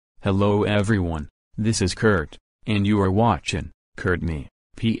Hello everyone, this is Kurt, and you are watching Kurt Me,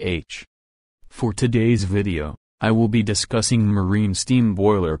 PH. For today's video, I will be discussing marine steam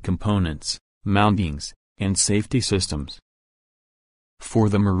boiler components, mountings, and safety systems. For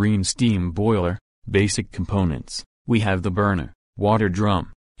the marine steam boiler, basic components, we have the burner, water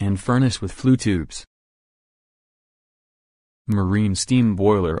drum, and furnace with flue tubes. Marine steam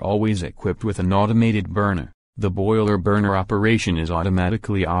boiler always equipped with an automated burner. The boiler burner operation is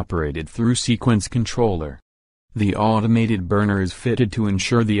automatically operated through sequence controller. The automated burner is fitted to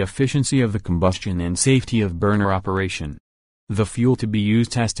ensure the efficiency of the combustion and safety of burner operation. The fuel to be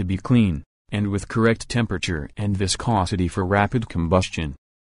used has to be clean, and with correct temperature and viscosity for rapid combustion.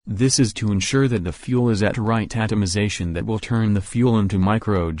 This is to ensure that the fuel is at right atomization that will turn the fuel into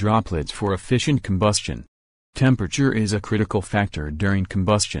micro droplets for efficient combustion. Temperature is a critical factor during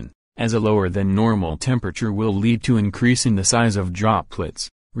combustion, as a lower than normal temperature will lead to increase in the size of droplets,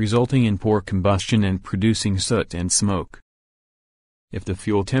 resulting in poor combustion and producing soot and smoke. If the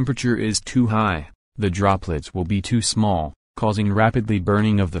fuel temperature is too high, the droplets will be too small, causing rapidly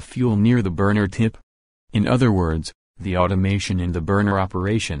burning of the fuel near the burner tip. In other words, the automation in the burner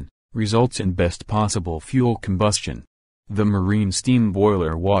operation results in best possible fuel combustion. The marine steam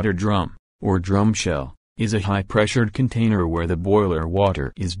boiler water drum, or drum shell, is a high-pressured container where the boiler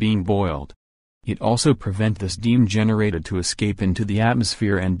water is being boiled. It also prevents the steam generated to escape into the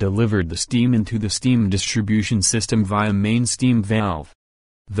atmosphere and delivered the steam into the steam distribution system via main steam valve.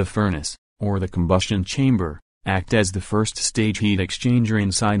 The furnace, or the combustion chamber, act as the first stage heat exchanger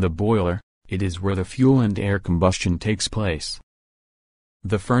inside the boiler. It is where the fuel and air combustion takes place.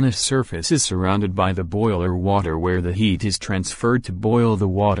 The furnace surface is surrounded by the boiler water where the heat is transferred to boil the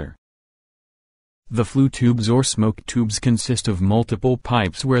water. The flue tubes or smoke tubes consist of multiple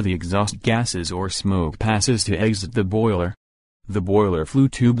pipes where the exhaust gases or smoke passes to exit the boiler. The boiler flue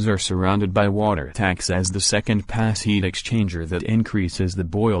tubes are surrounded by water tanks as the second pass heat exchanger that increases the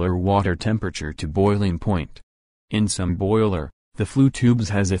boiler water temperature to boiling point. In some boiler, the flue tubes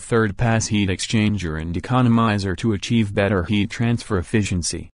has a third pass heat exchanger and economizer to achieve better heat transfer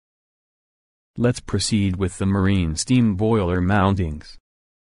efficiency. Let's proceed with the marine steam boiler mountings.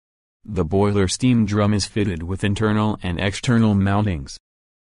 The boiler steam drum is fitted with internal and external mountings.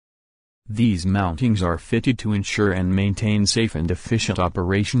 These mountings are fitted to ensure and maintain safe and efficient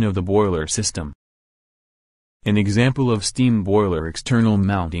operation of the boiler system. An example of steam boiler external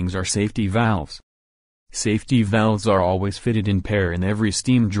mountings are safety valves. Safety valves are always fitted in pair in every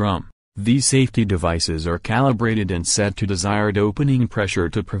steam drum. These safety devices are calibrated and set to desired opening pressure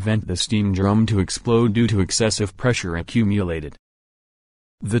to prevent the steam drum to explode due to excessive pressure accumulated.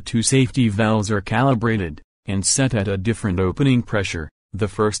 The two safety valves are calibrated and set at a different opening pressure. The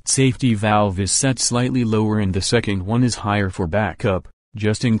first safety valve is set slightly lower and the second one is higher for backup,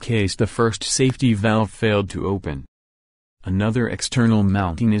 just in case the first safety valve failed to open. Another external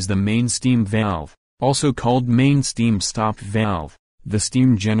mounting is the main steam valve, also called main steam stop valve. The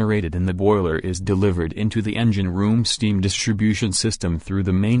steam generated in the boiler is delivered into the engine room steam distribution system through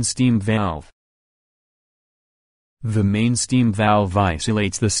the main steam valve. The main steam valve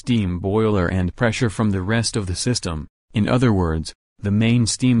isolates the steam boiler and pressure from the rest of the system. In other words, the main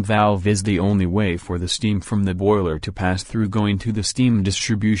steam valve is the only way for the steam from the boiler to pass through going to the steam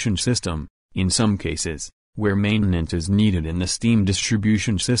distribution system. In some cases, where maintenance is needed in the steam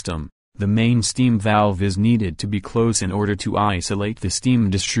distribution system, the main steam valve is needed to be closed in order to isolate the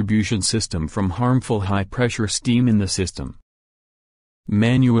steam distribution system from harmful high-pressure steam in the system.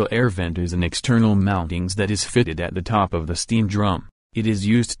 Manual air vent is an external mountings that is fitted at the top of the steam drum. It is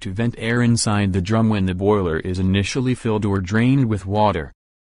used to vent air inside the drum when the boiler is initially filled or drained with water.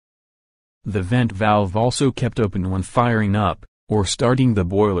 The vent valve also kept open when firing up, or starting the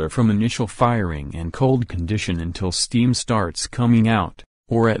boiler from initial firing and cold condition until steam starts coming out,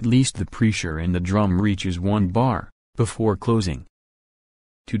 or at least the pressure in the drum reaches 1 bar, before closing.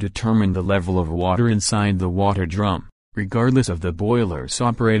 To determine the level of water inside the water drum, regardless of the boiler's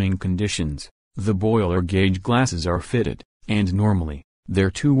operating conditions, the boiler gauge glasses are fitted, and normally, there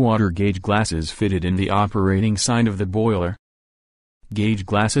are 2 water gauge glasses fitted in the operating side of the boiler. Gauge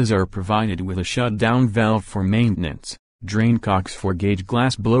glasses are provided with a shutdown valve for maintenance, drain cocks for gauge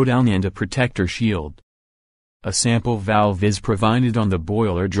glass blowdown and a protector shield. A sample valve is provided on the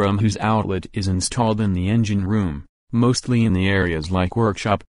boiler drum whose outlet is installed in the engine room, mostly in the areas like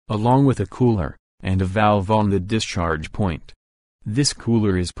workshop, along with a cooler and a valve on the discharge point. This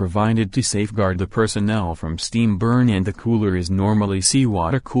cooler is provided to safeguard the personnel from steam burn, and the cooler is normally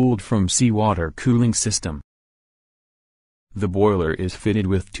seawater cooled from seawater cooling system. The boiler is fitted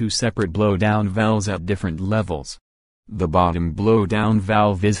with 2 separate blowdown valves at different levels. The bottom blow-down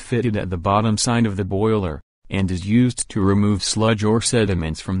valve is fitted at the bottom side of the boiler, and is used to remove sludge or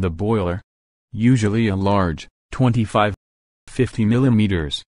sediments from the boiler. Usually a large, 25-50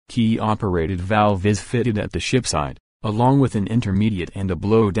 mm, key-operated valve is fitted at the ship side, along with an intermediate and a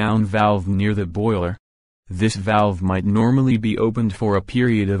blow-down valve near the boiler. This valve might normally be opened for a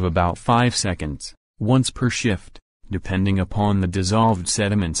period of about 5 seconds, once per shift, depending upon the dissolved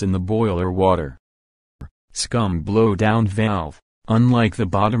sediments in the boiler water. Scum blow-down valve. Unlike the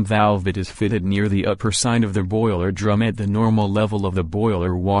bottom valve, it is fitted near the upper side of the boiler drum at the normal level of the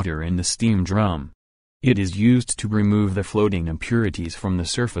boiler water in the steam drum. It is used to remove the floating impurities from the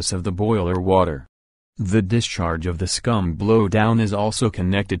surface of the boiler water. The discharge of the scum blow-down is also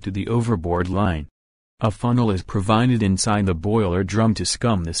connected to the overboard line. A funnel is provided inside the boiler drum to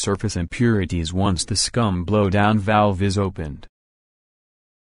scum the surface impurities once the scum blow-down valve is opened.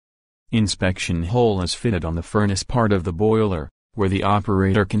 Inspection hole is fitted on the furnace part of the boiler, where the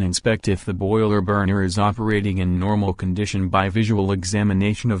operator can inspect if the boiler burner is operating in normal condition by visual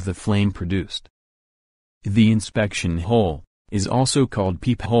examination of the flame produced. The inspection hole is also called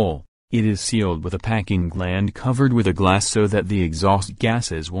peep hole. It is sealed with a packing gland covered with a glass so that the exhaust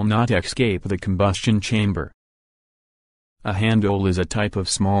gases will not escape the combustion chamber. A handhole is a type of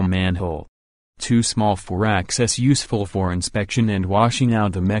small manhole. Too small for access, useful for inspection and washing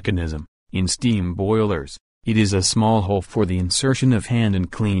out the mechanism. In steam boilers, it is a small hole for the insertion of hand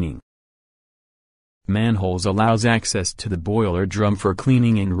and cleaning. Manholes allows access to the boiler drum for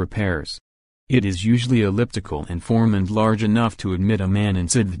cleaning and repairs. It is usually elliptical in form and large enough to admit a man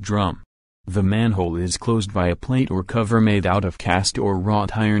inside the drum. The manhole is closed by a plate or cover made out of cast or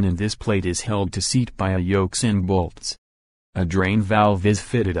wrought iron, and this plate is held to seat by yokes and bolts. A drain valve is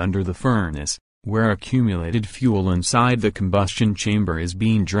fitted under the furnace, where accumulated fuel inside the combustion chamber is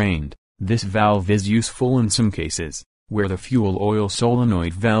being drained. This valve is useful in some cases, where the fuel oil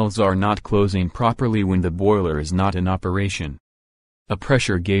solenoid valves are not closing properly when the boiler is not in operation. A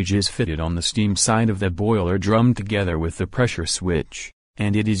pressure gauge is fitted on the steam side of the boiler drum together with the pressure switch,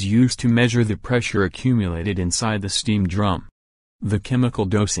 and it is used to measure the pressure accumulated inside the steam drum. The chemical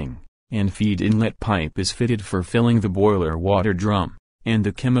dosing and feed inlet pipe is fitted for filling the boiler water drum, and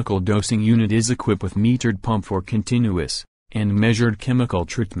the chemical dosing unit is equipped with metered pump for continuous and measured chemical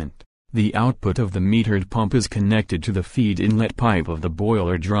treatment. The output of the metered pump is connected to the feed inlet pipe of the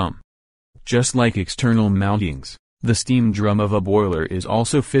boiler drum. Just like external mountings, the steam drum of a boiler is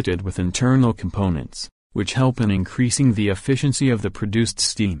also fitted with internal components, which help in increasing the efficiency of the produced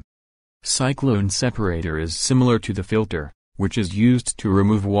steam. Cyclone separator is similar to the filter, which is used to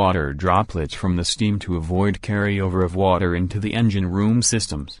remove water droplets from the steam to avoid carryover of water into the engine room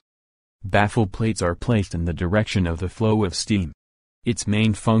systems. Baffle plates are placed in the direction of the flow of steam. Its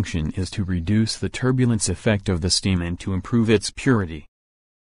main function is to reduce the turbulence effect of the steam and to improve its purity.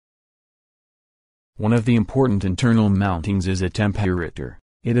 One of the important internal mountings is a temperature.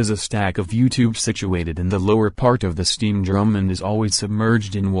 It is a stack of U-tubes situated in the lower part of the steam drum and is always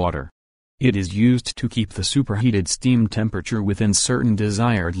submerged in water. It is used to keep the superheated steam temperature within certain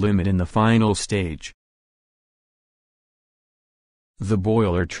desired limit in the final stage. The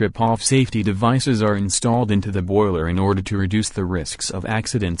boiler trip-off safety devices are installed into the boiler in order to reduce the risks of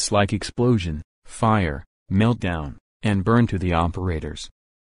accidents like explosion, fire, meltdown, and burn to the operators.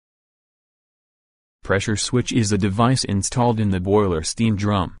 Pressure switch is a device installed in the boiler steam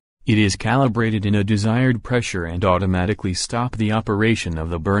drum. It is calibrated in a desired pressure and automatically stop the operation of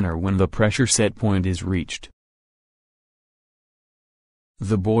the burner when the pressure set point is reached.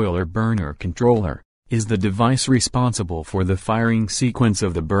 The boiler burner controller is the device responsible for the firing sequence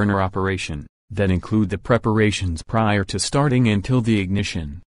of the burner operation, that include the preparations prior to starting until the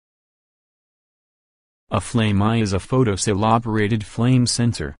ignition. A flame eye is a photocell-operated flame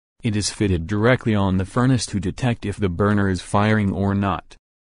sensor. It is fitted directly on the furnace to detect if the burner is firing or not.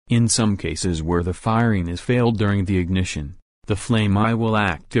 In some cases where the firing is failed during the ignition, the flame eye will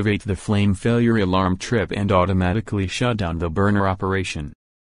activate the flame failure alarm trip and automatically shut down the burner operation.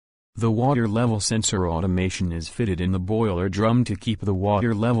 The water level sensor automation is fitted in the boiler drum to keep the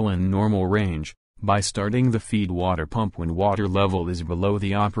water level in normal range, by starting the feed water pump when water level is below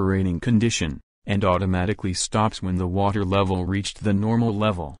the operating condition, and automatically stops when the water level reached the normal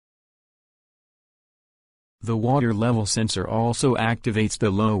level. The water level sensor also activates the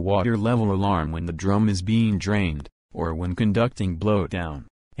low water level alarm when the drum is being drained, or when conducting blowdown,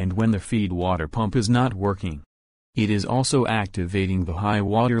 and when the feed water pump is not working. It is also activating the high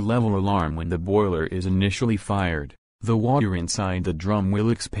water level alarm when the boiler is initially fired. The water inside the drum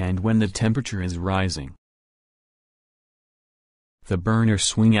will expand when the temperature is rising. The burner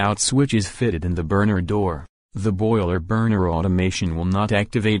swing-out switch is fitted in the burner door. The boiler burner automation will not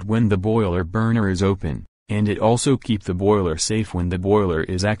activate when the boiler burner is open, and it also keeps the boiler safe when the boiler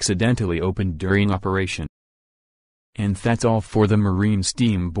is accidentally opened during operation. And that's all for the marine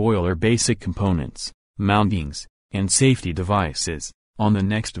steam boiler basic components, mountings, and safety devices. On the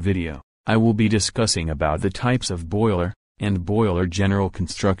next video, I will be discussing about the types of boiler, and boiler general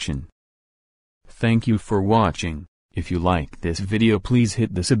construction. Thank you for watching. If you like this video, please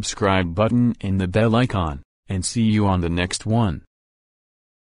hit the subscribe button and the bell icon, and see you on the next one.